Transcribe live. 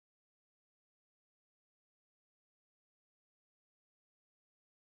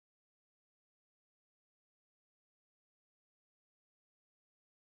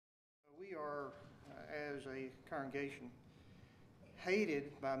We are, as a congregation,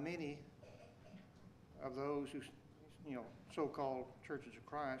 hated by many of those who, so-called churches of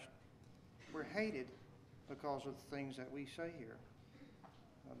Christ. We're hated because of the things that we say here.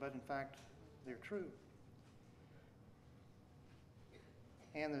 But in fact, they're true.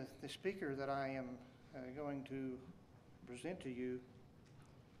 And the speaker that I am going to present to you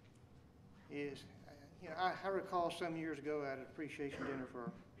is, I recall some years ago at an appreciation dinner for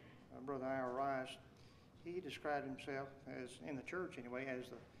Brother Ira Rice, he described himself as, in the church anyway, as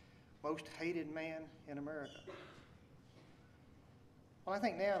the most hated man in America. Well, I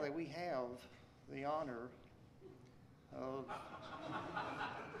think now that we have the honor of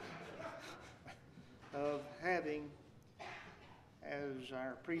having as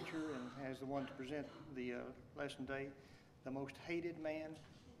our preacher and as the one to present the lesson today, the most hated man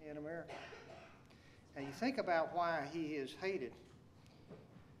in America. And you think about why he is hated.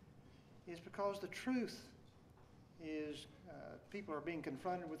 It's because the truth is, people are being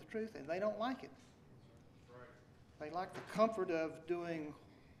confronted with the truth and they don't like it. Right. They like the comfort of doing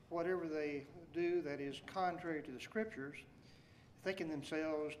whatever they do that is contrary to the Scriptures, thinking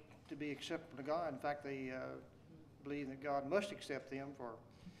themselves to be acceptable to God. In fact, they believe that God must accept them for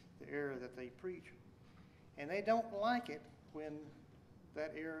the error that they preach. And they don't like it when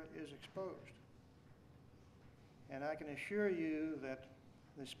that error is exposed. And I can assure you that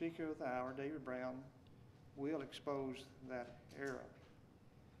the speaker of the hour, David Brown, will expose that error.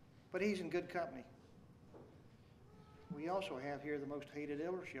 But he's in good company. We also have here the most hated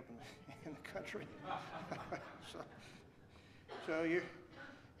eldership in the country. so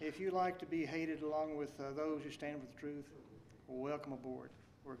if you like to be hated along with those who stand for the truth, welcome aboard.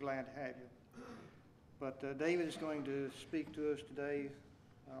 We're glad to have you. But David is going to speak to us today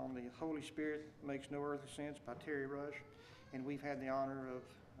on the Holy Spirit Makes No Earthly Sense by Terry Rush. And we've had the honor of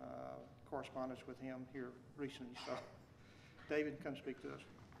correspondence with him here recently. So, David, come speak to us.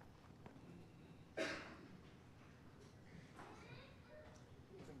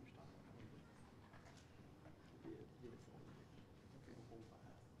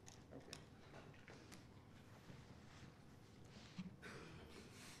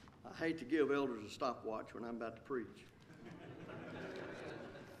 I hate to give elders a stopwatch when I'm about to preach.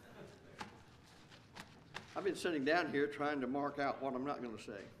 I've been sitting down here trying to mark out what I'm not going to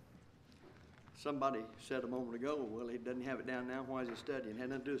say. Somebody said a moment ago, well, he doesn't have it down now. Why is he studying? It had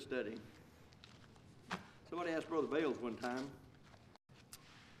nothing to do with studying. Somebody asked Brother Bales one time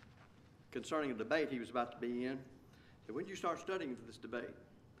concerning a debate he was about to be in. He said, when did you start studying for this debate?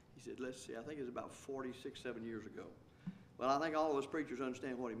 He said, let's see, I think it was about 46, 7 years ago. Well, I think all of us preachers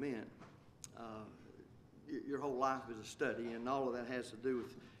understand what he meant. Your whole life is a study, and all of that has to do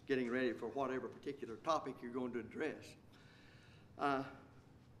with getting ready for whatever particular topic you're going to address.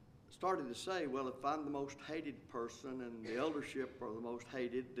 Started to say, well, if I'm the most hated person and the eldership are the most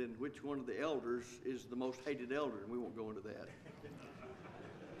hated, then which one of the elders is the most hated elder? And we won't go into that.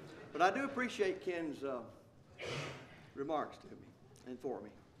 But I do appreciate Ken's remarks to me and for me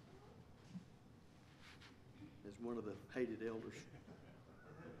as one of the hated elders.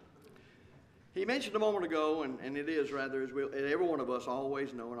 He mentioned a moment ago, and it is rather, as every one of us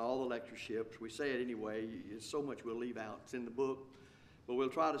always know in all the lectureships, we say it anyway, it's so much we'll leave out. It's in the book, but we'll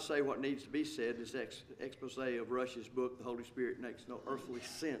try to say what needs to be said. This expose of Rush's book, The Holy Spirit Makes No Earthly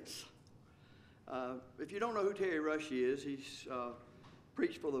Sense. If you don't know who Terry Rush is, he's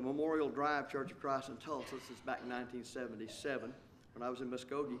preached for the Memorial Drive Church of Christ in Tulsa since back in 1977 when I was in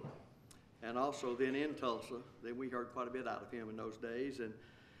Muskogee, and also then in Tulsa. Then we heard quite a bit out of him in those days, and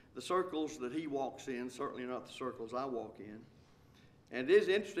the circles that he walks in, certainly not the circles I walk in. And it is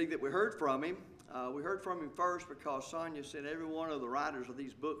interesting that we heard from him. We heard from him first because Sonia sent every one of the writers of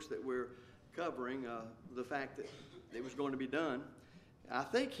these books that we're covering the fact that it was going to be done. I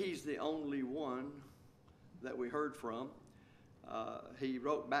think he's the only one that we heard from. He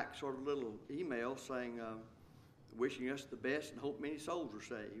wrote back sort of a little email saying, wishing us the best and hope many souls are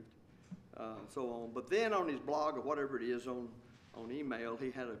saved, and so on. But then on his blog or whatever it is on email,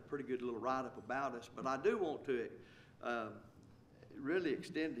 he had a pretty good little write-up about us. But I do want to really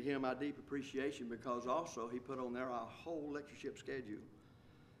extend to him our deep appreciation because also he put on there our whole lectureship schedule.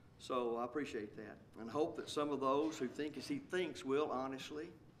 So I appreciate that and hope that some of those who think as he thinks will honestly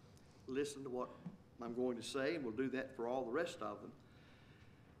listen to what I'm going to say, and we'll do that for all the rest of them.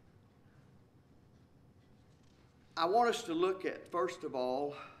 I want us to look at, first of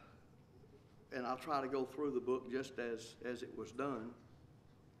all, and I'll try to go through the book just as it was done.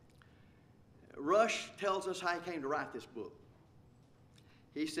 Rush tells us how he came to write this book.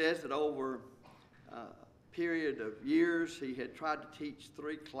 He says that over period of years, he had tried to teach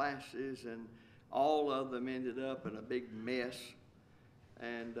 3 classes, and all of them ended up in a big mess.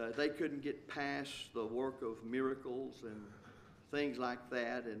 And they couldn't get past the work of miracles and things like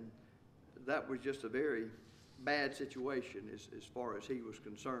that. And that was just a very bad situation as far as he was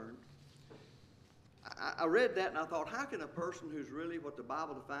concerned. I read that and I thought, how can a person who's really what the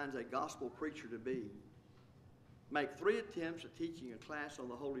Bible defines a gospel preacher to be make 3 attempts at teaching a class on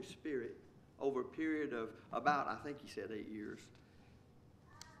the Holy Spirit over a period of about, I think he said 8 years,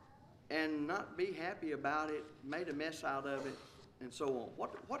 and not be happy about it, made a mess out of it, and so on?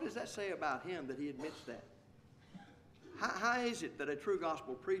 What does that say about him that he admits that? How is it that a true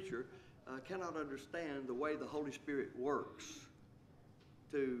gospel preacher cannot understand the way the Holy Spirit works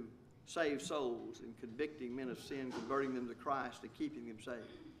to save souls and convicting men of sin, converting them to Christ, and keeping them saved?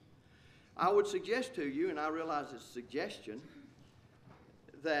 I would suggest to you, and I realize it's a suggestion,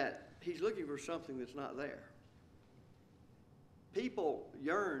 that he's looking for something that's not there. People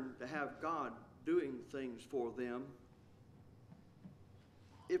yearn to have God doing things for them,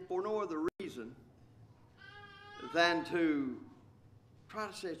 if for no other reason than to try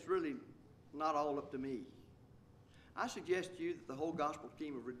to say it's really not all up to me. I suggest to you that the whole gospel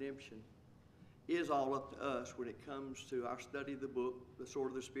scheme of redemption is all up to us when it comes to our study of the book, the sword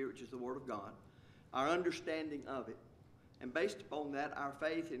of the Spirit, which is the Word of God, our understanding of it, and based upon that, our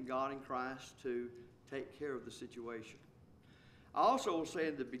faith in God and Christ to take care of the situation. I also will say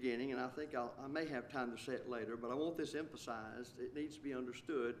in the beginning, and I think I may have time to say it later, but I want this emphasized. It needs to be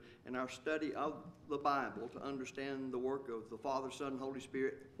understood in our study of the Bible to understand the work of the Father, Son, and Holy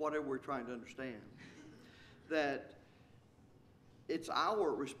Spirit, whatever we're trying to understand, that it's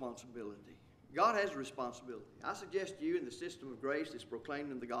our responsibility. God has a responsibility. I suggest to you in the system of grace that's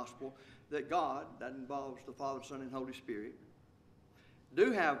proclaimed in the gospel that God, that involves the Father, Son, and Holy Spirit,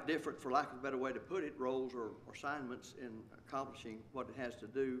 do have different, for lack of a better way to put it, roles or assignments in accomplishing what it has to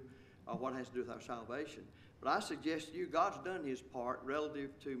do, or what it has to do with our salvation. But I suggest to you, God's done his part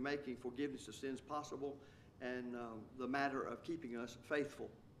relative to making forgiveness of sins possible and the matter of keeping us faithful.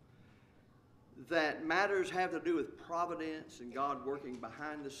 That matters have to do with providence and God working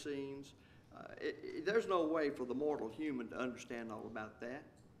behind the scenes. There's no way for the mortal human to understand all about that.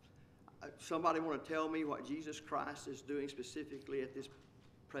 Somebody want to tell me what Jesus Christ is doing specifically at this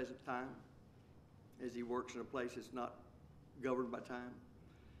present time as he works in a place that's not governed by time?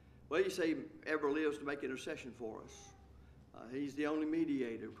 Well, you say he ever lives to make intercession for us. He's the only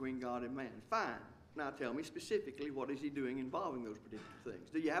mediator between God and man. Fine. Now tell me specifically, what is he doing involving those particular things?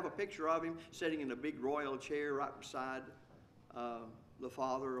 Do you have a picture of him sitting in a big royal chair right beside the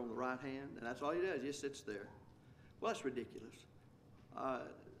Father on the right hand? And that's all he does. He just sits there. Well, that's ridiculous.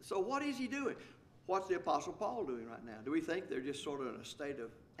 So what is he doing? What's the Apostle Paul doing right now? Do we think they're just sort of in a state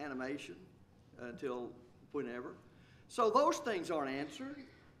of animation until whenever? So those things aren't answered.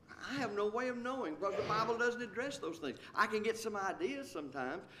 I have no way of knowing because the Bible doesn't address those things. I can get some ideas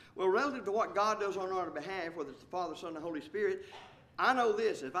sometimes. Well, relative to what God does on our behalf, whether it's the Father, Son, and the Holy Spirit, I know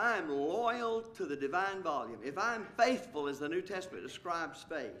this: if I am loyal to the divine volume, if I'm faithful as the New Testament describes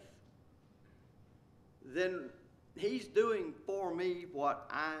faith, then he's doing for me what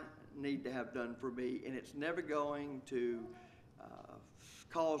I need to have done for me, and it's never going to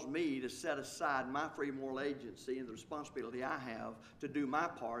cause me to set aside my free moral agency and the responsibility I have to do my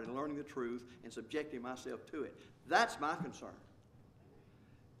part in learning the truth and subjecting myself to it. That's my concern.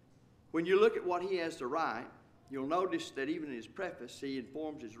 When you look at what he has to write, you'll notice that even in his preface, he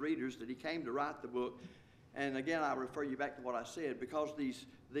informs his readers that he came to write the book. And again, I refer you back to what I said, because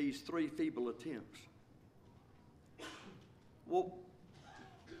these 3 feeble attempts. Well,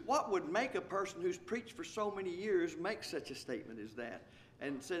 what would make a person who's preached for so many years make such a statement as that?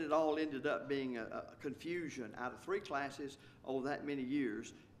 And said it all ended up being a confusion out of 3 classes over that many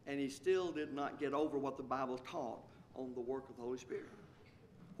years, and he still did not get over what the Bible taught on the work of the Holy Spirit.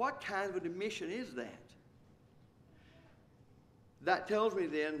 What kind of an admission is that? That tells me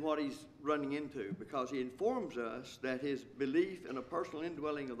then what he's running into, because he informs us that his belief in a personal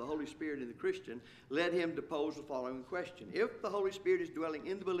indwelling of the Holy Spirit in the Christian led him to pose the following question. If the Holy Spirit is dwelling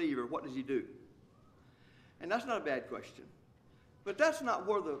in the believer, what does he do? And that's not a bad question. But that's not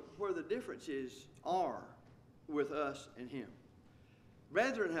where the differences are with us and him.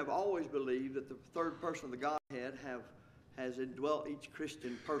 Brethren have always believed that the third person of the Godhead has indwelt each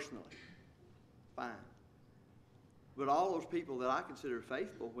Christian personally. Fine. But all those people that I consider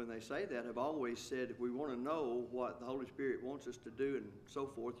faithful when they say that have always said, if we want to know what the Holy Spirit wants us to do and so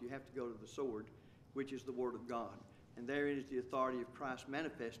forth, you have to go to the sword, which is the Word of God. And therein is the authority of Christ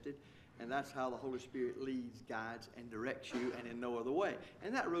manifested, and that's how the Holy Spirit leads, guides, and directs you, and in no other way.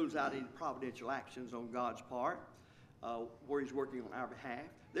 And that rules out any providential actions on God's part, where He's working on our behalf.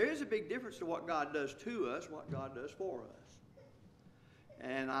 There is a big difference to what God does to us, what God does for us.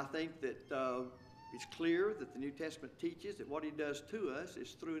 And I think that it's clear that the New Testament teaches that what He does to us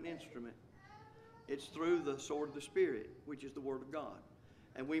is through an instrument. It's through the sword of the Spirit, which is the Word of God.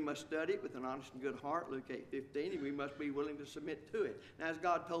 And we must study it with an honest and good heart, Luke 8:15, and we must be willing to submit to it. Now, as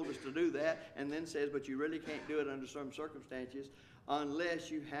God told us to do that, and then says, but you really can't do it under some circumstances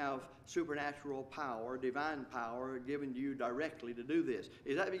unless you have supernatural power, divine power given to you directly to do this.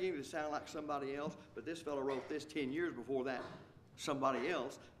 Is that beginning to sound like somebody else? But this fellow wrote this 10 years before that somebody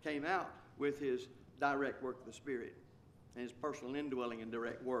else came out with his direct work of the Spirit and his personal indwelling and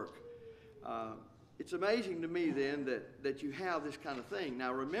direct work. It's amazing to me then that you have this kind of thing.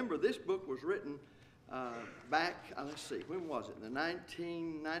 Now remember, this book was written back, let's see, when was it? The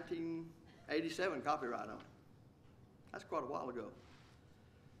 1987 copyright on it. That's quite a while ago.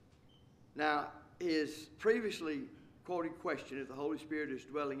 Now, his previously quoted question, if the Holy Spirit is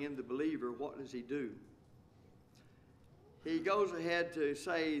dwelling in the believer, what does He do? He goes ahead to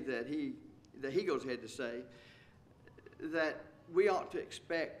say that that we ought to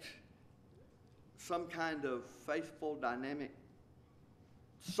expect some kind of faithful, dynamic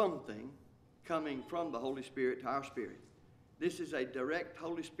something coming from the Holy Spirit to our spirit. This is a direct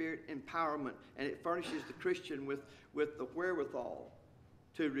Holy Spirit empowerment, and it furnishes the Christian with the wherewithal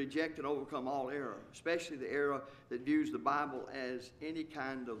to reject and overcome all error, especially the error that views the Bible as any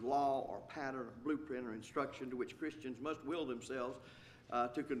kind of law or pattern or blueprint or instruction to which Christians must will themselves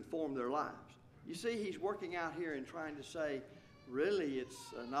to conform their lives. You see, he's working out here and trying to say, really,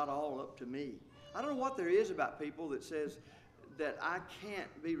 it's not all up to me. I don't know what there is about people that says that I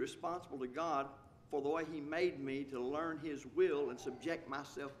can't be responsible to God for the way He made me to learn His will and subject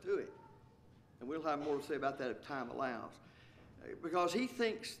myself to it. And we'll have more to say about that if time allows. Because he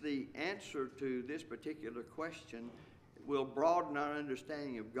thinks the answer to this particular question will broaden our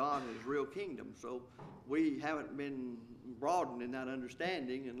understanding of God and His real kingdom. So we haven't been broadened in that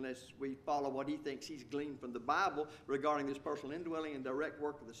understanding unless we follow what he thinks he's gleaned from the Bible regarding this personal indwelling and direct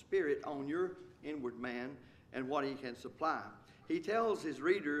work of the Spirit on your inward man and what He can supply. He tells his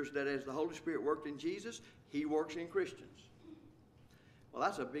readers that as the Holy Spirit worked in Jesus, He works in Christians. Well,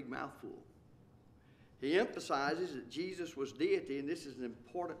 that's a big mouthful. He emphasizes that Jesus was deity, and this is an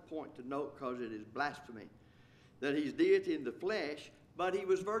important point to note because it is blasphemy, that He's deity in the flesh, but He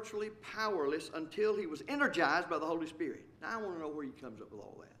was virtually powerless until He was energized by the Holy Spirit. Now, I want to know where He comes up with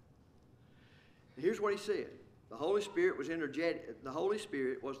all that. And here's what He said. The Holy Spirit was energetic. The Holy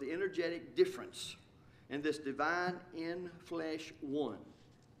Spirit was the energetic difference in this divine in-flesh one.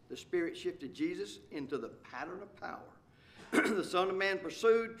 The Spirit shifted Jesus into the pattern of power. The Son of Man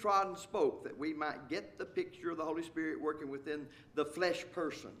pursued, trod, and spoke that we might get the picture of the Holy Spirit working within the flesh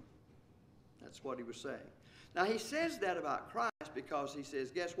person. That's what He was saying. Now, He says that about Christ because He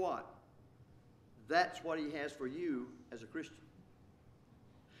says, guess what? That's what He has for you as a Christian.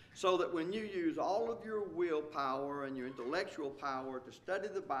 So that when you use all of your willpower and your intellectual power to study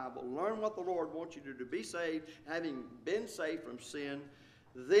the Bible, learn what the Lord wants you to do to be saved, having been saved from sin,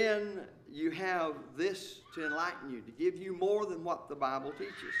 then you have this to enlighten you, to give you more than what the Bible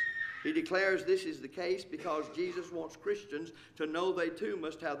teaches. He declares this is the case because Jesus wants Christians to know they too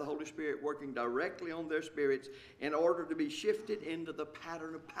must have the Holy Spirit working directly on their spirits in order to be shifted into the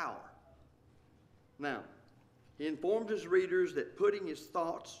pattern of power. Now, he informed his readers that putting his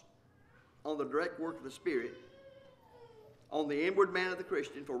thoughts on the direct work of the Spirit, on the inward man of the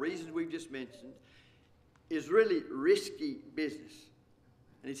Christian, for reasons we've just mentioned, is really risky business.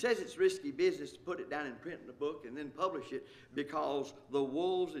 And he says it's risky business to put it down in print in a book and then publish it because the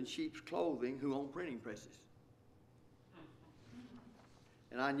wolves in sheep's clothing who own printing presses.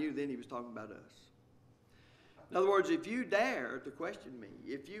 And I knew then he was talking about us. In other words, if you dare to question me,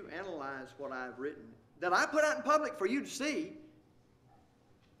 if you analyze what I've written, that I put out in public for you to see,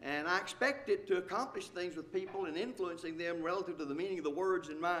 and I expect it to accomplish things with people and influencing them relative to the meaning of the words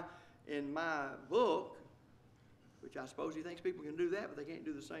in my book, which I suppose he thinks people can do that, but they can't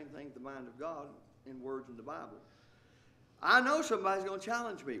do the same thing with the mind of God in words in the Bible. I know somebody's going to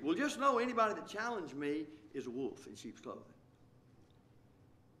challenge me. Well, just know anybody that challenged me is a wolf in sheep's clothing.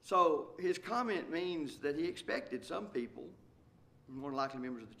 So his comment means that he expected some people, more likely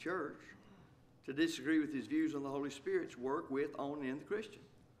members of the church, to disagree with his views on the Holy Spirit's work with, on, and in the Christian.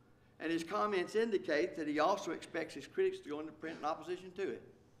 And his comments indicate that he also expects his critics to go into print in opposition to it.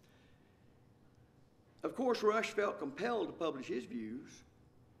 Of course, Rush felt compelled to publish his views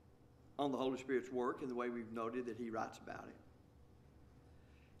on the Holy Spirit's work in the way we've noted that he writes about it.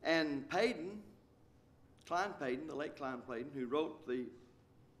 And Klein Payton, the late Klein Payton, who wrote the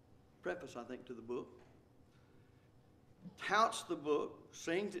preface, I think, to the book, touts the book,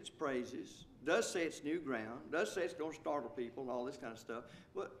 sings its praises, does say it's new ground, does say it's going to startle people and all this kind of stuff,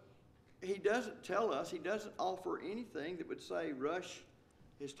 but he doesn't tell us, he doesn't offer anything that would say Rush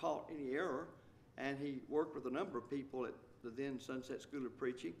has taught any error, and he worked with a number of people at the then Sunset School of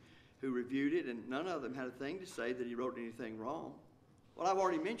Preaching who reviewed it, and none of them had a thing to say that he wrote anything wrong. Well, I've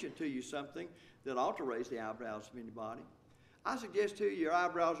already mentioned to you something that ought to raise the eyebrows of anybody. I suggest to you your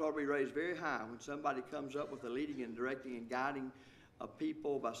eyebrows ought to be raised very high when somebody comes up with the leading and directing and guiding of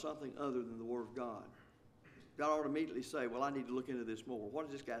people by something other than the Word of God. God ought to immediately say, well, I need to look into this more. What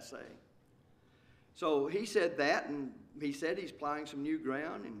is this guy saying? So he said that, and he said he's plowing some new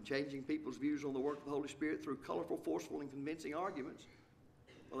ground and changing people's views on the work of the Holy Spirit through colorful, forceful, and convincing arguments.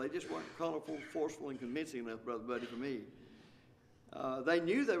 Well, they just weren't colorful, forceful, and convincing enough, Brother Buddy, for me. They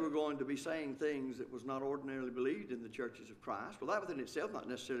knew they were going to be saying things that was not ordinarily believed in the churches of Christ. Well, that within itself not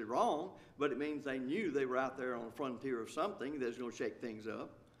necessarily wrong, but it means they knew they were out there on the frontier of something that was going to shake things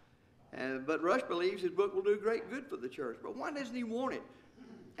up. But Rush believes his book will do great good for the church. But why doesn't he want it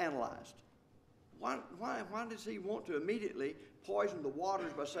analyzed? Why does he want to immediately poison the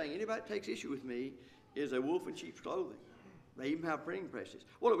waters by saying anybody that takes issue with me is a wolf in sheep's clothing? They even have printing presses.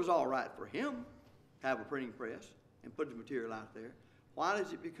 Well, it was all right for him to have a printing press and put the material out there. Why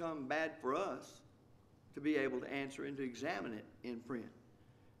does it become bad for us to be able to answer and to examine it in print?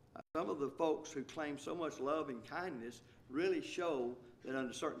 Some of the folks who claim so much love and kindness really show that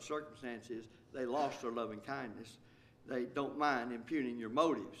under certain circumstances they lost their love and kindness. They don't mind impugning your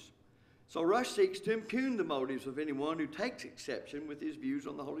motives. So Rush seeks to impugn the motives of anyone who takes exception with his views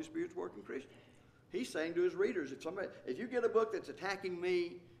on the Holy Spirit's work in Christians. He's saying to his readers, if you get a book that's attacking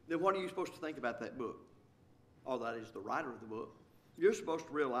me, then what are you supposed to think about that book? Or that is the writer of the book. You're supposed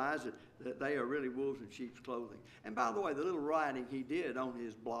to realize that they are really wolves in sheep's clothing. And by the way, the little writing he did on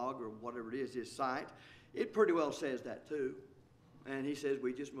his blog or whatever it is, his site, it pretty well says that too. And he says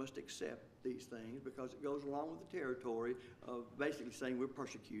we just must accept these things because it goes along with the territory of basically saying we're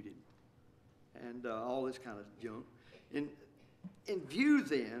persecuted and all this kind of junk. In view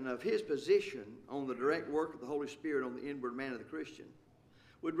then of his position on the direct work of the Holy Spirit on the inward man of the Christian,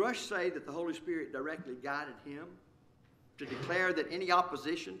 would Rush say that the Holy Spirit directly guided him to declare that any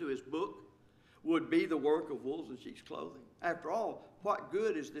opposition to his book would be the work of wolves in sheep's clothing? After all, what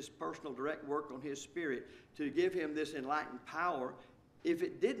good is this personal direct work on his spirit to give him this enlightened power if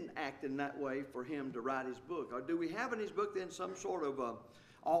it didn't act in that way for him to write his book? Or do we have in his book then some sort of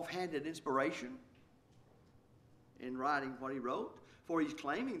offhanded inspiration in writing what he wrote? For he's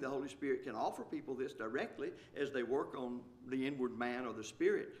claiming the Holy Spirit can offer people this directly as they work on the inward man or the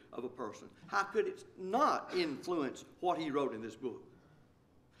spirit of a person. How could it not influence what he wrote in this book?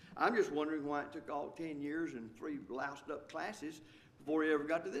 I'm just wondering why it took all 10 years and 3 loused up classes before he ever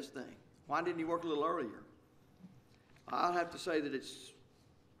got to this thing. Why didn't he work a little earlier? I'll have to say that it's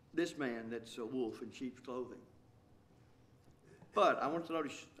this man that's a wolf in sheep's clothing. But I want to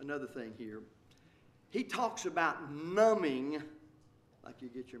notice another thing here. He talks about numbing, like you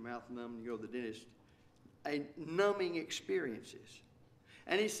get your mouth numb and you go to the dentist, numbing experiences.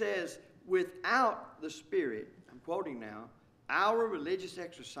 And he says, without the Spirit, I'm quoting now, our religious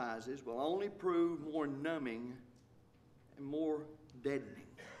exercises will only prove more numbing and more deadening.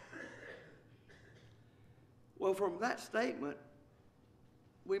 Well, from that statement,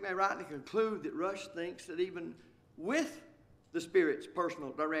 we may rightly conclude that Rush thinks that even with the Spirit's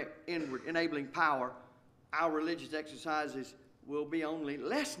personal, direct, inward, enabling power, our religious exercises will be only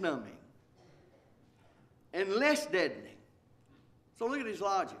less numbing and less deadening. So look at his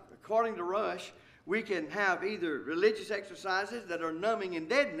logic. According to Rush, we can have either religious exercises that are numbing and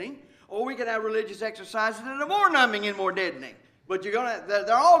deadening, or we can have religious exercises that are more numbing and more deadening. But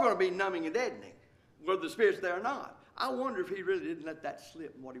they're all going to be numbing and deadening, whether the Spirit's there or not. I wonder if he really didn't let that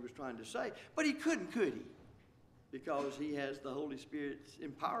slip in what he was trying to say. But he couldn't, could he? Because he has the Holy Spirit's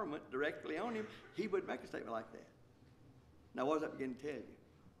empowerment directly on him, he would make a statement like that. Now, what does that begin to tell you?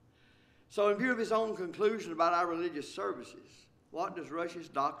 So in view of his own conclusion about our religious services, what does Rush's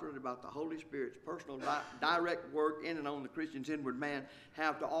doctrine about the Holy Spirit's personal direct work in and on the Christian's inward man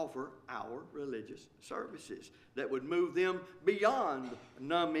have to offer our religious services that would move them beyond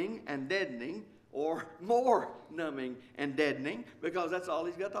numbing and deadening or more numbing and deadening, because that's all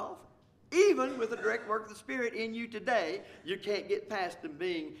he's got to offer? Even with the direct work of the Spirit in you today, you can't get past them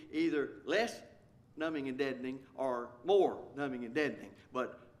being either less numbing and deadening or more numbing and deadening.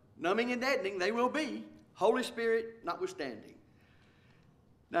 But numbing and deadening they will be, Holy Spirit notwithstanding.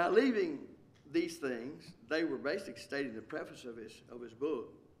 Now, leaving these things, they were basically stated in the preface of his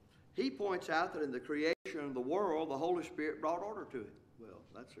book. He points out that in the creation of the world, the Holy Spirit brought order to it. Well,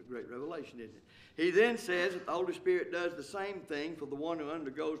 that's a great revelation, isn't it? He then says that the Holy Spirit does the same thing for the one who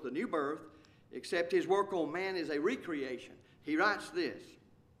undergoes the new birth, except his work on man is a recreation. He writes this: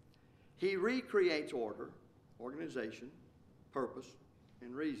 he recreates order, organization, purpose,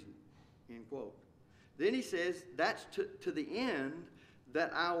 and reason, end quote. Then he says that's to the end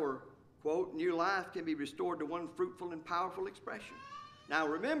that our, quote, new life can be restored to one fruitful and powerful expression. Now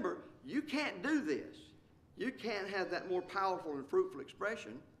remember, you can't do this. You can't have that more powerful and fruitful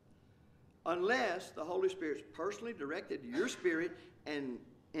expression unless the Holy Spirit's personally directed your spirit and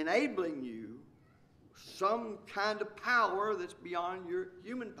enabling you some kind of power that's beyond your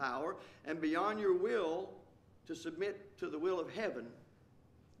human power and beyond your will to submit to the will of heaven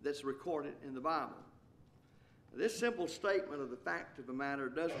that's recorded in the Bible. This simple statement of the fact of the matter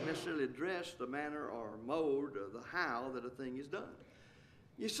doesn't necessarily address the manner or mode or the how that a thing is done.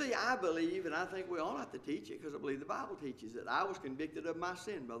 You see, I believe, and I think we all have to teach it because I believe the Bible teaches it. I was convicted of my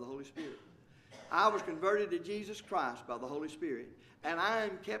sin by the Holy Spirit. I was converted to Jesus Christ by the Holy Spirit. And I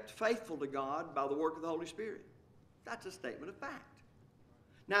am kept faithful to God by the work of the Holy Spirit. That's a statement of fact.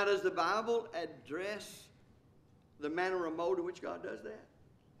 Now, does the Bible address the manner or mode in which God does that?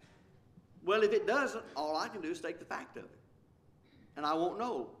 Well, if it doesn't, all I can do is state the fact of it. And I won't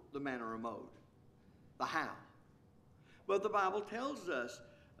know the manner or mode, the how. But the Bible tells us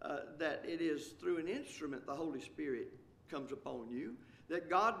that it is through an instrument the Holy Spirit comes upon you, that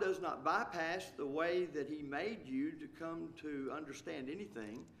God does not bypass the way that he made you to come to understand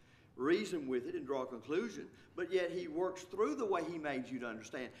anything, reason with it and draw a conclusion, but yet he works through the way he made you to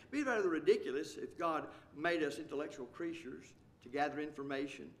understand. It'd be rather ridiculous if God made us intellectual creatures to gather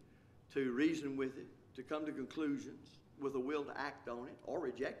information, to reason with it, to come to conclusions with a will to act on it, or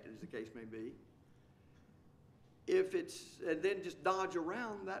reject it as the case may be. And then just dodge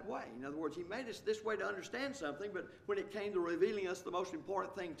around that way. In other words, he made us this way to understand something, but when it came to revealing us the most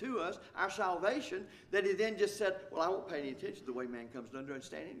important thing to us, our salvation, that he then just said, well, I won't pay any attention to the way man comes to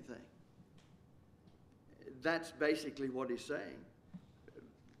understand anything. That's basically what he's saying.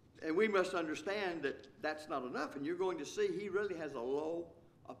 And we must understand that that's not enough, and you're going to see he really has a low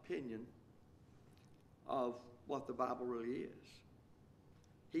opinion of what the Bible really is.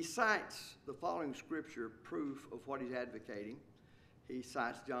 He cites the following scripture proof of what he's advocating. He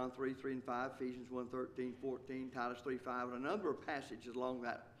cites John 3:3-5, Ephesians 1:13-14, Titus 3:5, and a number of passages along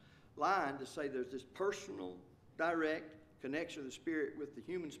that line to say there's this personal, direct connection of the Spirit with the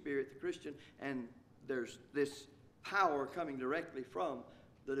human spirit, the Christian, and there's this power coming directly from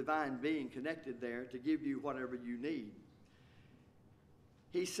the divine being connected there to give you whatever you need.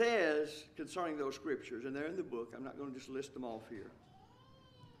 He says concerning those scriptures, and they're in the book, I'm not going to just list them off here.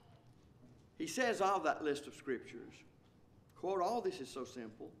 He says of that list of scriptures, quote, all this is so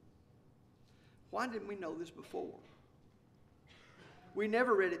simple. Why didn't we know this before? We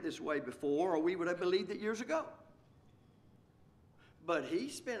never read it this way before, or we would have believed it years ago. But he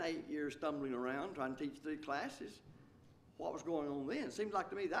spent 8 years stumbling around trying to teach 3 classes. What was going on then? It seems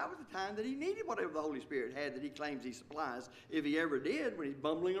like to me that was the time that he needed whatever the Holy Spirit had that he claims he supplies, if he ever did, when he's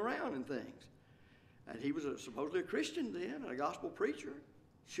bumbling around and things. And he was supposedly a Christian then, a gospel preacher.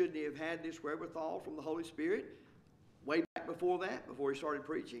 Shouldn't he have had this wherewithal from the Holy Spirit way back before that, before he started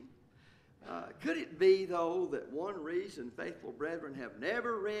preaching? Could it be, though, that one reason faithful brethren have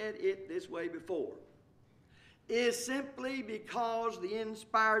never read it this way before is simply because the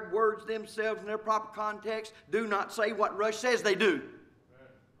inspired words themselves in their proper context do not say what Rush says they do?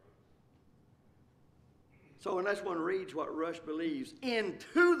 So unless one reads what Rush believes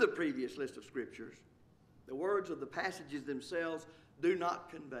into the previous list of scriptures, the words of the passages themselves do not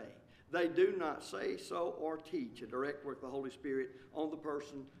convey. They do not say so or teach a direct work of the Holy Spirit on the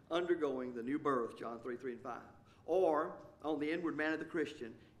person undergoing the new birth, John 3:3-5, or on the inward man of the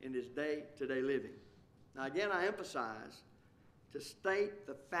Christian in his day-to-day living. Now again, I emphasize, to state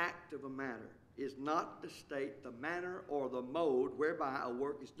the fact of a matter is not to state the manner or the mode whereby a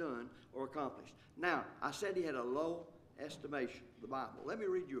work is done or accomplished. Now, I said he had a low estimation of the Bible. Let me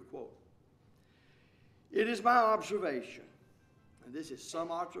read you a quote. It is my observation, and this is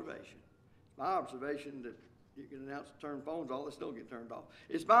some observation, my observation that you can announce to turn phones off, they still get turned off.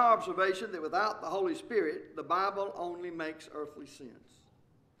 It's my observation that without the Holy Spirit, the Bible only makes earthly sense.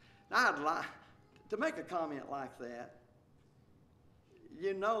 Now, I'd like to make a comment like that.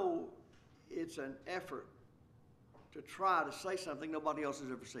 You know, it's an effort to try to say something nobody else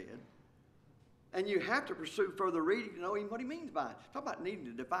has ever said. And you have to pursue further reading to know even what he means by it. Talk about needing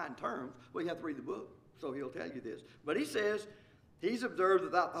to define terms. Well, you have to read the book, so he'll tell you this. But he says, He's observed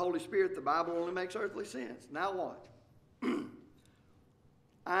that without the Holy Spirit, the Bible only makes earthly sense. Now what?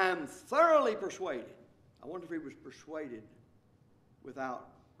 I am thoroughly persuaded. I wonder if he was persuaded without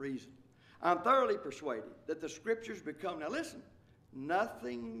reason. I'm thoroughly persuaded that the Scriptures become, now listen,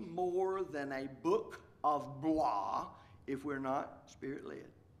 nothing more than a book of blah if we're not Spirit-led.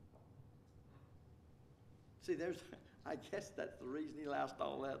 See, I guess that's the reason he loused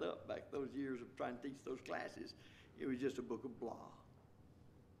all that up back those years of trying to teach those classes. It was just a book of blah.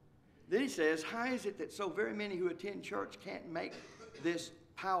 Then he says, how is it that so very many who attend church can't make this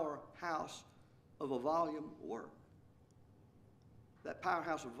powerhouse of a volume work? That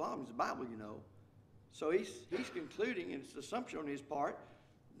powerhouse of volume is the Bible, you know. So he's concluding, and it's an assumption on his part,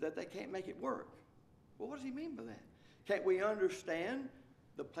 that they can't make it work. Well, what does he mean by that? Can't we understand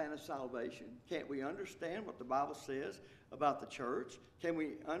the plan of salvation? Can't we understand what the Bible says about the church? Can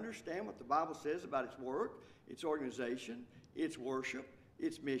we understand what the Bible says about its work, its organization, its worship,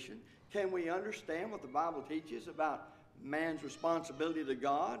 its mission? Can we understand what the Bible teaches about man's responsibility to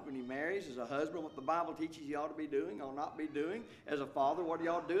God when he marries as a husband, what the Bible teaches he ought to be doing, ought not be doing? As a father, what he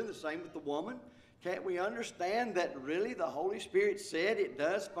ought to do? The same with the woman. Can't we understand that really the Holy Spirit said it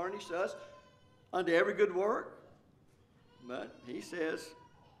does furnish us unto every good work? But he says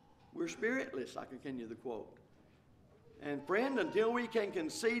we're spiritless, I continue the quote. And friend, until we can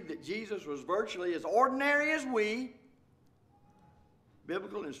concede that Jesus was virtually as ordinary as we,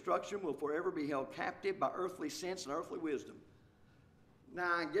 biblical instruction will forever be held captive by earthly sense and earthly wisdom.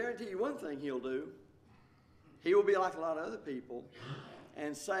 Now, I guarantee you one thing he'll do. He will be like a lot of other people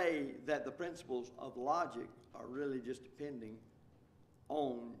and say that the principles of logic are really just depending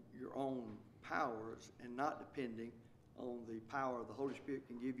on your own powers and not depending on the power the Holy Spirit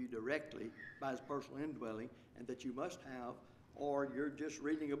can give you directly by his personal indwelling, and that you must have, or you're just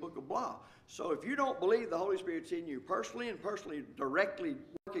reading a book of blah. So if you don't believe the Holy Spirit's in you personally and personally directly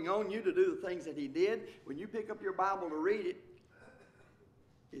working on you to do the things that he did, when you pick up your Bible to read it,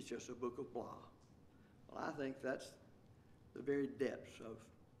 it's just a book of blah. Well, I think that's the very depths of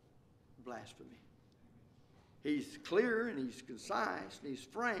blasphemy. He's clear and he's concise and he's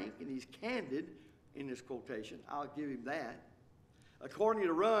frank and he's candid in this quotation. I'll give him that. According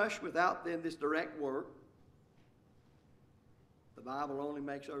to Rush, without then this direct work, the Bible only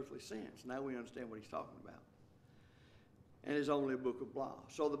makes earthly sense. Now we understand what he's talking about. And it's only a book of blah.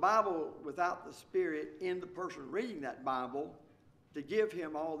 So the Bible, without the Spirit in the person reading that Bible, to give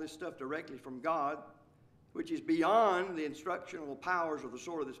him all this stuff directly from God, which is beyond the instructional powers of the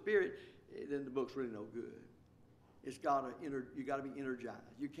sword of the Spirit, then the book's really no good. You got to be energized.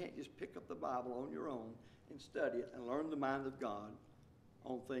 You can't just pick up the Bible on your own and study it and learn the mind of God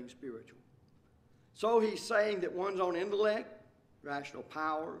on things spiritual. So he's saying that one's own intellect, rational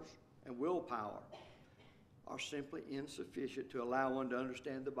powers, and willpower are simply insufficient to allow one to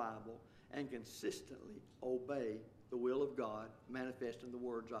understand the Bible and consistently obey the will of God manifest in the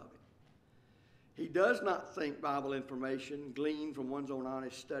words of it. He does not think Bible information gleaned from one's own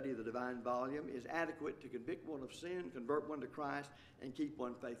honest study of the divine volume is adequate to convict one of sin, convert one to Christ, and keep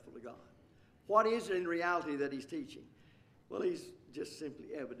one faithful to God. What is it in reality that he's teaching? Well, he's just simply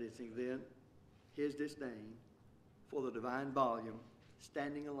evidencing then his disdain for the divine volume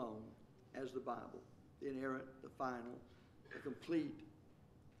standing alone as the Bible, the inerrant, the final, the complete,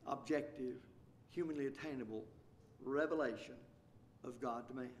 objective, humanly attainable revelation of God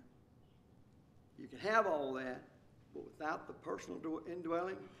to man. You can have all that, but without the personal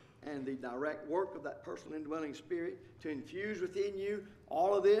indwelling and the direct work of that personal indwelling Spirit to infuse within you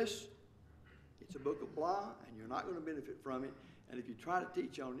all of this, it's a book of blah, and you're not going to benefit from it. And if you try to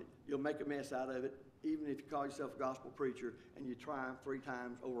teach on it, you'll make a mess out of it, even if you call yourself a gospel preacher and you try 3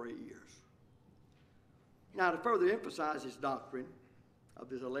 times over 8 years. Now, to further emphasize his doctrine of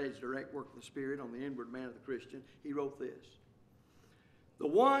this alleged direct work of the Spirit on the inward man of the Christian, he wrote this: the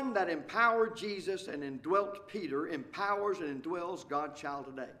one that empowered Jesus and indwelt Peter empowers and indwells God's child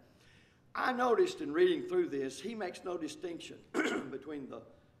today. I noticed in reading through this, he makes no distinction between the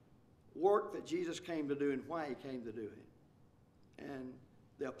work that Jesus came to do and why he came to do it, and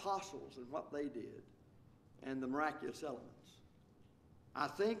the apostles and what they did, and the miraculous elements. I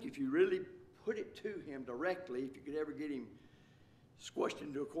think if you really put it to him directly, if you could ever get him squished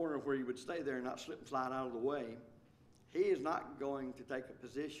into a corner where he would stay there and not slip and slide out of the way, he is not going to take a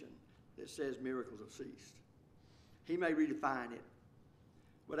position that says miracles have ceased. He may redefine it.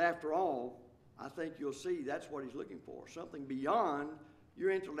 But after all, I think you'll see that's what he's looking for, something beyond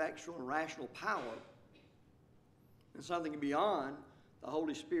your intellectual and rational power, and something beyond the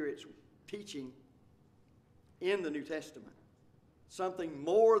Holy Spirit's teaching in the New Testament. Something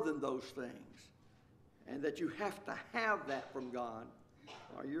more than those things. and that you have to have that from God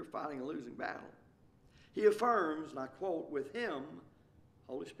or you're fighting a losing battle. He affirms, and I quote, with him,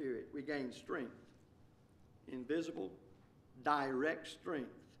 Holy Spirit, we gain strength, invisible, direct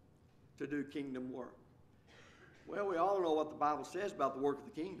strength to do kingdom work. Well, we all know what the Bible says about the work of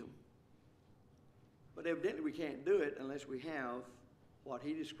the kingdom. But evidently we can't do it unless we have what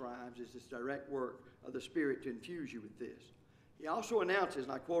he describes as this direct work of the Spirit to infuse you with this. He also announces,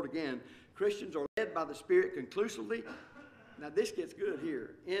 and I quote again, Christians are led by the Spirit conclusively. Now this gets good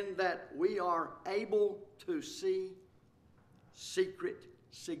here, in that we are able to see secret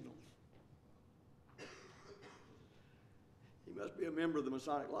signals. He must be a member of the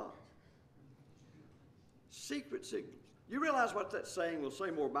Masonic Lodge. Secret signals. You realize what that's saying? We'll say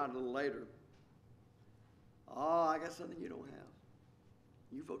more about it a little later. Oh, I got something you don't have.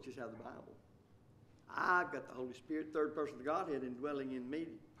 You folks just have the Bible. I've got the Holy Spirit, third person of the Godhead, indwelling in me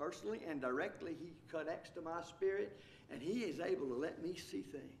personally and directly. He connects to my spirit, and he is able to let me see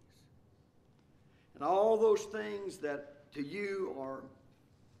things. And all those things that to you are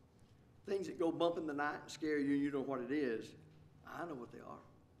things that go bump in the night and scare you, and you know what it is, I know what they are.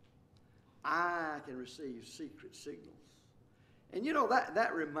 I can receive secret signals. And you know,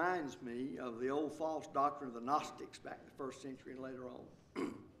 that reminds me of the old false doctrine of the Gnostics back in the 1st century and later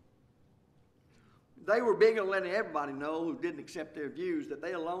on. They were big on letting everybody know who didn't accept their views that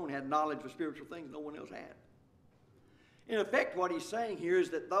they alone had knowledge of spiritual things no one else had. In effect, what he's saying here is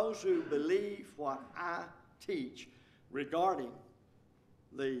that those who believe what I teach regarding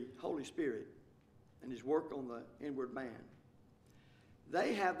the Holy Spirit and his work on the inward man,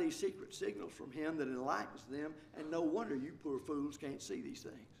 they have these secret signals from him that enlightens them, and no wonder you poor fools can't see these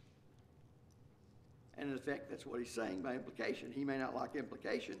things. And in effect, that's what he's saying by implication. He may not like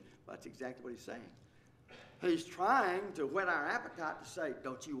implication, but that's exactly what he's saying. He's trying to whet our appetite to say,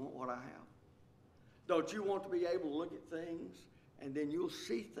 don't you want what I have? Don't you want to be able to look at things, and then you'll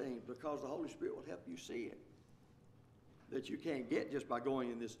see things because the Holy Spirit will help you see it that you can't get just by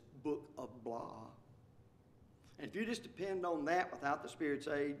going in this book of blah. And if you just depend on that without the Spirit's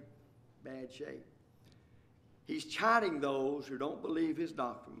aid, bad shape. He's chiding those who don't believe his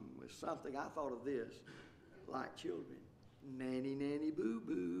doctrine with something. I thought of this, like children. Nanny, nanny,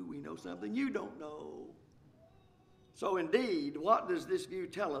 boo-boo, we know something you don't know. So indeed, what does this view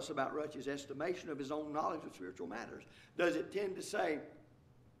tell us about Rutsch's estimation of his own knowledge of spiritual matters? Does it tend to say,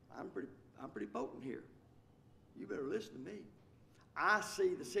 I'm pretty potent here. You better listen to me. I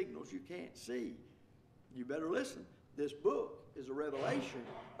see the signals you can't see. You better listen. This book is a revelation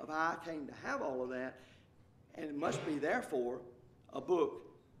of how I came to have all of that, and it must be, therefore, a book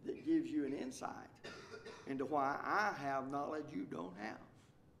that gives you an insight into why I have knowledge you don't have.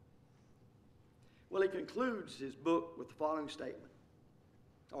 Well, he concludes his book with the following statement.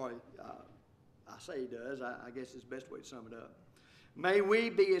 Or I say he does. I guess it's the best way to sum it up. May we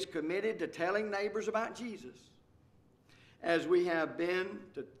be as committed to telling neighbors about Jesus as we have been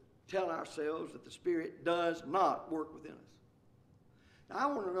to tell ourselves that the Spirit does not work within us. Now, I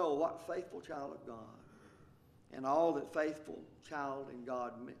want to know what faithful child of God and all that faithful child in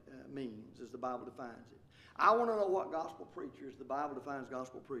God means as the Bible defines it. I want to know what gospel preacher, as the Bible defines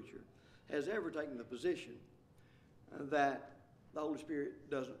gospel preacher, has ever taken the position that the Holy Spirit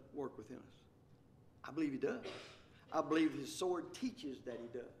doesn't work within us. I believe he does. I believe his sword teaches that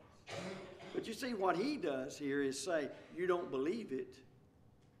he does. But you see, what he does here is say, you don't believe it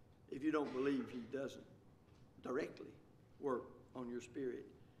if you don't believe he doesn't directly work on your spirit,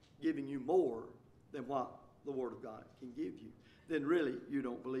 giving you more than what the Word of God can give you. Then really, you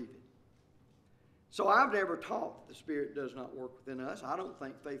don't believe it. So I've never taught the Spirit does not work within us. I don't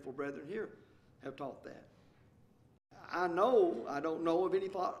think faithful brethren here have taught that. I don't know of any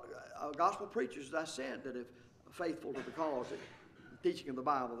gospel preachers, as I said, that have faithful to the cause, teaching of the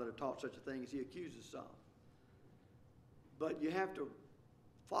Bible, that have taught such a thing as he accuses of. But you have to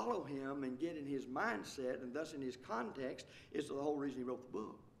follow him and get in his mindset, and thus in his context is the whole reason he wrote the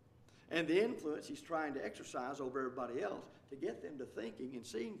book. And the influence he's trying to exercise over everybody else to get them to thinking and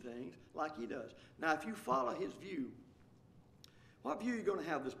seeing things like he does. Now, if you follow his view, what view are you going to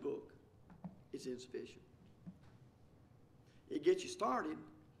have this book? It's insufficient. It gets you started.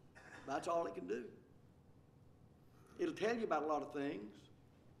 That's all it can do. It'll tell you about a lot of things,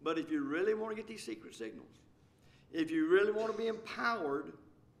 but if you really want to get these secret signals, if you really want to be empowered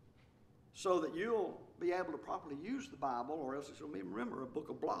so that you'll be able to properly use the Bible, or else it's going to be, remember, a book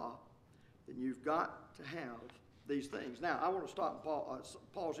of blah, then you've got to have these things. Now, I want to stop and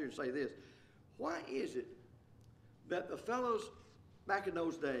pause here and say this. Why is it that the fellows back in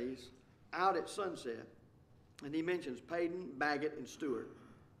those days out at sunset, and he mentions Payton, Baggett, and Stewart,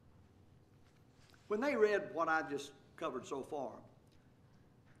 When they read what I just covered so far,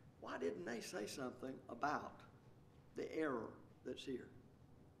 why didn't they say something about the error that's here?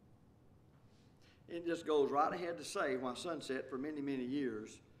 It just goes right ahead to say why Sunset, for many, many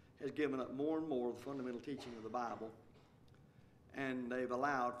years, has given up more and more of the fundamental teaching of the Bible. And they've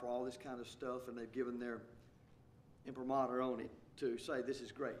allowed for all this kind of stuff, and they've given their imprimatur on it to say this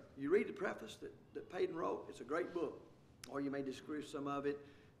is great. You read the preface that Payton wrote, it's a great book. Or you may disagree with some of it,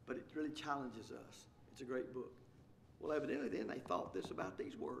 but it really challenges us. It's a great book. Well, evidently then they thought this about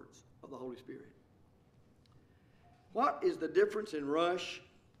these words of the Holy Spirit. What is the difference in Rush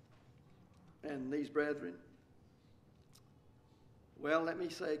and these brethren? Well, let me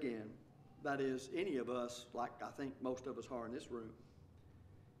say again, that is, any of us, like I think most of us are in this room,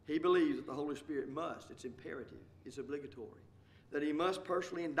 he believes that the Holy Spirit must, it's imperative, it's obligatory, that he must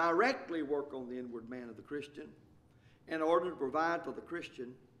personally and directly work on the inward man of the Christian in order to provide for the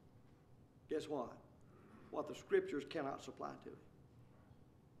Christian, guess what? What the Scriptures cannot supply to him.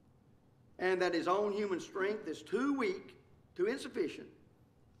 And that his own human strength is too weak, too insufficient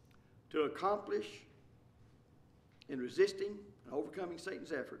to accomplish in resisting and overcoming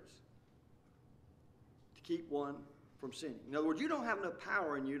Satan's efforts to keep one from sinning. In other words, you don't have enough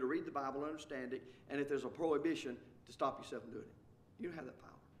power in you to read the Bible, understand it, and if there's a prohibition, to stop yourself from doing it. You don't have that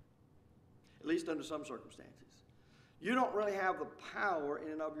power, at least under some circumstances. You don't really have the power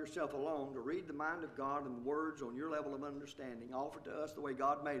in and of yourself alone to read the mind of God and the words on your level of understanding, offered to us the way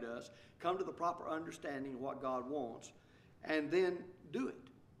God made us, come to the proper understanding of what God wants, and then do it.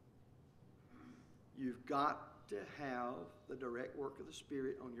 You've got to have the direct work of the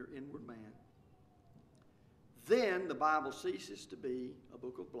Spirit on your inward man. Then the Bible ceases to be a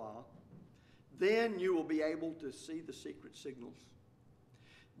book of blah. Then you will be able to see the secret signals.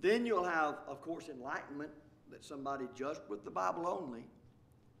 Then you'll have, of course, enlightenment that somebody just with the Bible only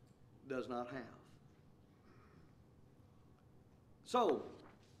does not have. So,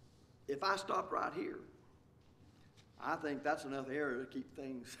 if I stop right here, I think that's enough error to keep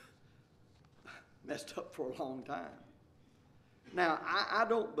things messed up for a long time. Now, I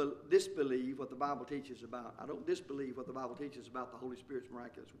don't disbelieve what the Bible teaches about. I don't disbelieve what the Bible teaches about the Holy Spirit's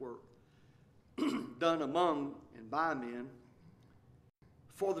miraculous work done among and by men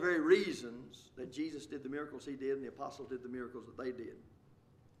for the very reasons that Jesus did the miracles he did and the apostles did the miracles that they did.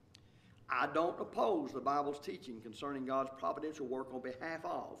 I don't oppose the Bible's teaching concerning God's providential work on behalf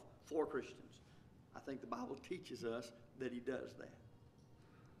of for Christians. I think the Bible teaches us that he does that.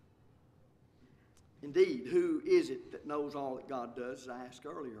 Indeed, who is it that knows all that God does, as I asked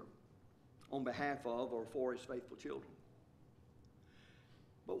earlier, on behalf of or for his faithful children?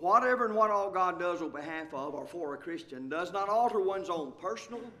 But whatever and what all God does on behalf of or for a Christian does not alter one's own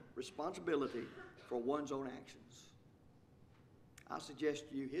personal responsibility for one's own actions. I suggest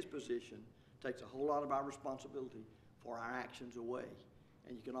to you his position takes a whole lot of our responsibility for our actions away.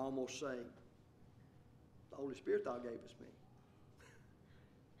 And you can almost say, the Holy Spirit thou gavest me.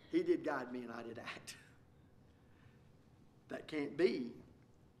 He did guide me and I did act. That can't be.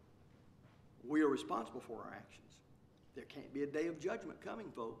 We are responsible for our actions. There can't be a day of judgment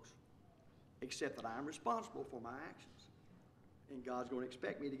coming, folks, except that I'm responsible for my actions. And God's going to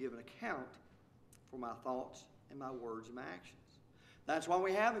expect me to give an account for my thoughts and my words and my actions. That's why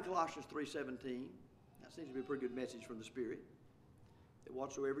we have in Colossians 3:17, that seems to be a pretty good message from the Spirit, that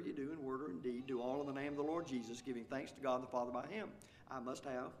whatsoever you do in word or in deed, do all in the name of the Lord Jesus, giving thanks to God the Father by him. I must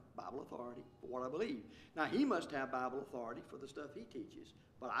have Bible authority for what I believe. Now, he must have Bible authority for the stuff he teaches,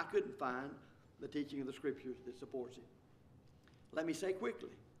 but I couldn't find the teaching of the Scriptures that supports it. Let me say quickly,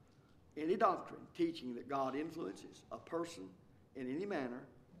 any doctrine teaching that God influences a person in any manner,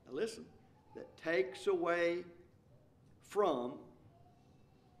 now listen, that takes away from,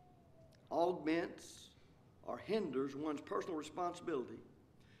 augments, or hinders one's personal responsibility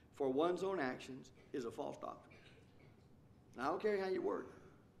for one's own actions is a false doctrine. Now, I don't care how you word it.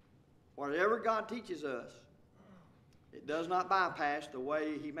 Whatever God teaches us, it does not bypass the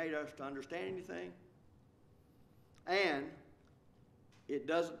way he made us to understand anything, and it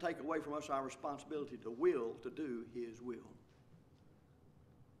doesn't take away from us our responsibility to do his will.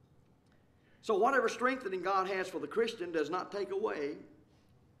 So whatever strengthening God has for the Christian does not take away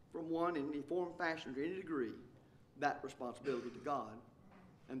from one in any form, fashion, or to any degree that responsibility to God,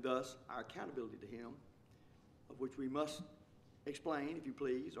 and thus our accountability to him, of which we must explain, if you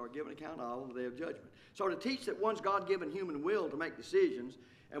please, or give an account of on the day of judgment. So to teach that one's God-given human will to make decisions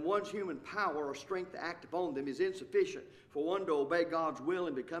and one's human power or strength to act upon them is insufficient for one to obey God's will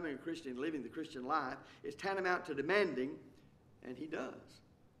in becoming a Christian and living the Christian life is tantamount to demanding, and he does,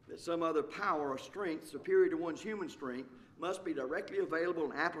 that some other power or strength superior to one's human strength must be directly available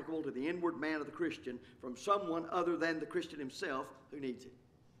and applicable to the inward man of the Christian from someone other than the Christian himself who needs it.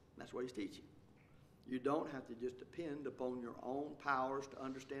 That's what he's teaching. You don't have to just depend upon your own powers to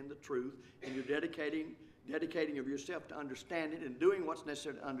understand the truth, and you're dedicating of yourself to understand it and doing what's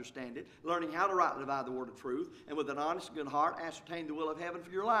necessary to understand it, learning how to rightly divide the word of truth, and with an honest and good heart ascertain the will of heaven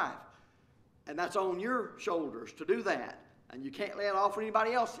for your life. And that's on your shoulders to do that. And you can't lay it off on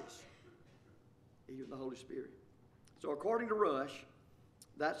anybody else's, even the Holy Spirit. So according to Rush,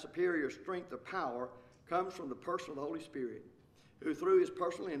 that superior strength of power comes from the person of the Holy Spirit, who through his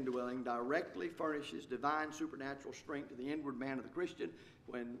personal indwelling directly furnishes divine supernatural strength to the inward man of the Christian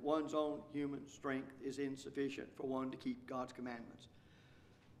when one's own human strength is insufficient for one to keep God's commandments.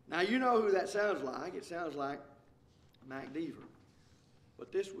 Now you know who that sounds like. It sounds like Mac Deaver.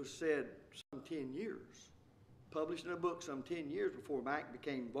 But this was said some 10 years, published in a book some 10 years before Mac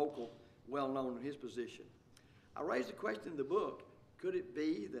became vocal, well known in his position. I raised the question in the book, could it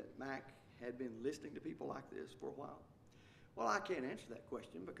be that Mac had been listening to people like this for a while? Well, I can't answer that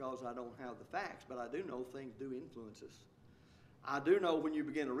question because I don't have the facts, but I do know things do influence us. I do know when you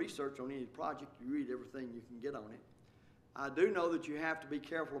begin to research on any project, you read everything you can get on it. I do know that you have to be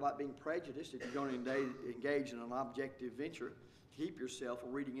careful about being prejudiced if you're going to engage in an objective venture. Keep yourself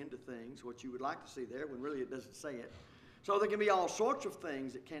from reading into things, what you would like to see there, when really it doesn't say it. So there can be all sorts of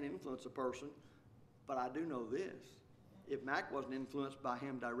things that can influence a person, but I do know this. If Mac wasn't influenced by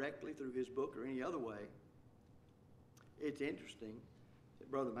him directly through his book or any other way, it's interesting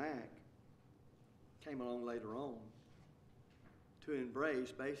that Brother Mac came along later on to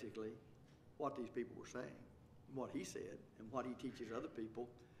embrace basically what these people were saying, what he said, and what he teaches other people,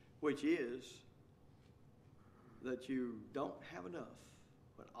 which is that you don't have enough,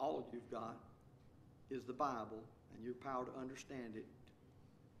 but all you've got is the Bible and your power to understand it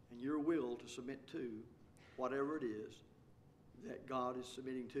and your will to submit to whatever it is that God is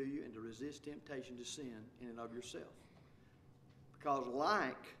submitting to you, and to resist temptation to sin in and of yourself. Because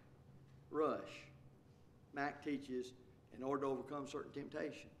like Rush, Mac teaches in order to overcome certain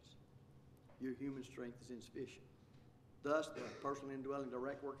temptations, your human strength is insufficient. Thus, the personal indwelling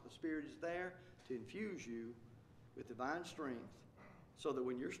direct work of the Spirit is there to infuse you with divine strength so that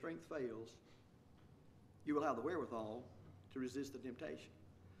when your strength fails, you will have the wherewithal to resist the temptation.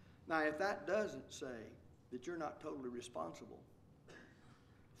 Now, if that doesn't say that you're not totally responsible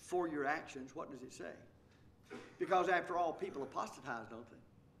for your actions, what does it say? Because after all, people apostatize, don't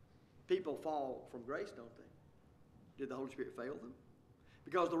they? People fall from grace, don't they? Did the Holy Spirit fail them?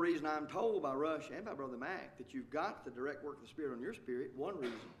 Because the reason I'm told by Rush and by Brother Mac that you've got the direct work of the Spirit on your spirit, one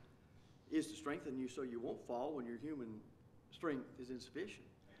reason is to strengthen you so you won't fall when your human strength is insufficient.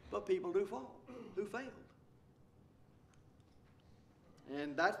 But people do fall, who failed.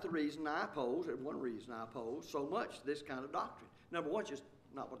 And that's the reason I oppose, and one reason I oppose so much this kind of doctrine. Number one, just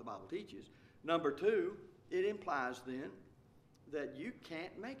not what the Bible teaches. Number two, it implies then that you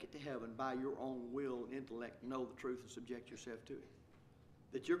can't make it to heaven by your own will and intellect, know the truth and subject yourself to it.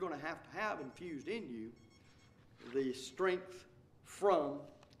 That you're going to have infused in you the strength from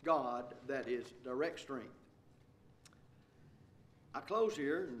God that is direct strength. I close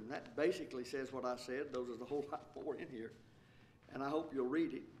here, and that basically says what I said. There's a whole lot more in here. And I hope you'll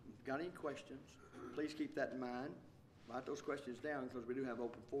read it. If you've got any questions, please keep that in mind. Write those questions down because we do have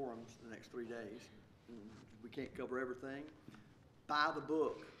open forums the next 3 days. We can't cover everything. Buy the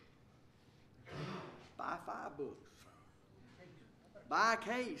book. Buy 5 books. Buy a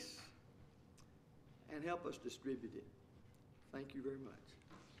case. And help us distribute it. Thank you very much.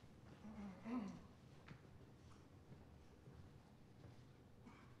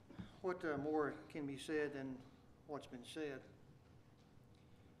 What more can be said than what's been said?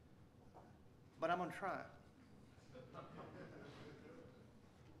 But I'm going to try.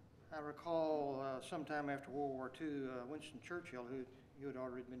 I recall sometime after World War II, Winston Churchill, who had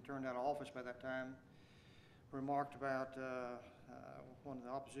already been turned out of office by that time, remarked about one of the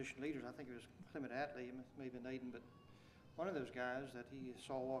opposition leaders. I think it was Clement Attlee, it may have been Aden, but one of those guys that he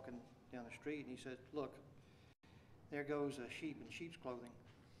saw walking down the street, and he said, "Look, there goes a sheep in sheep's clothing."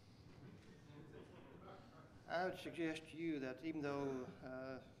 I would suggest to you that even though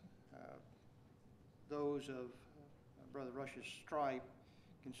those of Brother Rush's stripe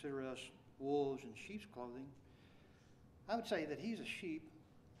consider us wolves in sheep's clothing, I would say that he's a sheep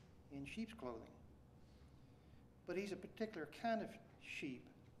in sheep's clothing. But he's a particular kind of sheep.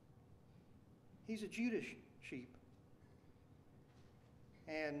 He's a Judas sheep.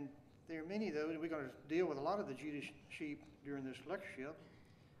 And there are many of those, and we're going to deal with a lot of the Judas sheep during this lectureship.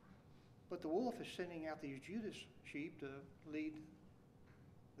 But the wolf is sending out these Judas sheep to lead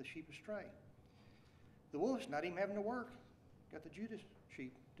the sheep astray. The wolf's not even having to work. got the Judas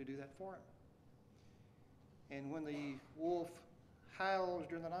sheep to do that for him. And when the wolf howls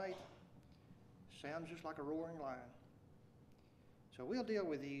during the night, sounds just like a roaring lion. So we'll deal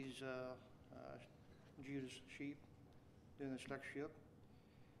with these Judas sheep during this lectureship.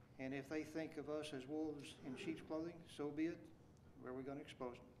 And if they think of us as wolves in sheep's clothing, so be it. Where are we going to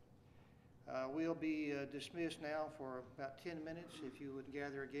expose them? We'll be dismissed now for about 10 minutes. If you would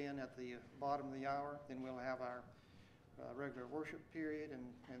gather again at the bottom of the hour, then we'll have our regular worship period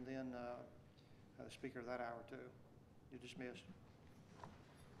and then speaker of that hour too. You're dismissed.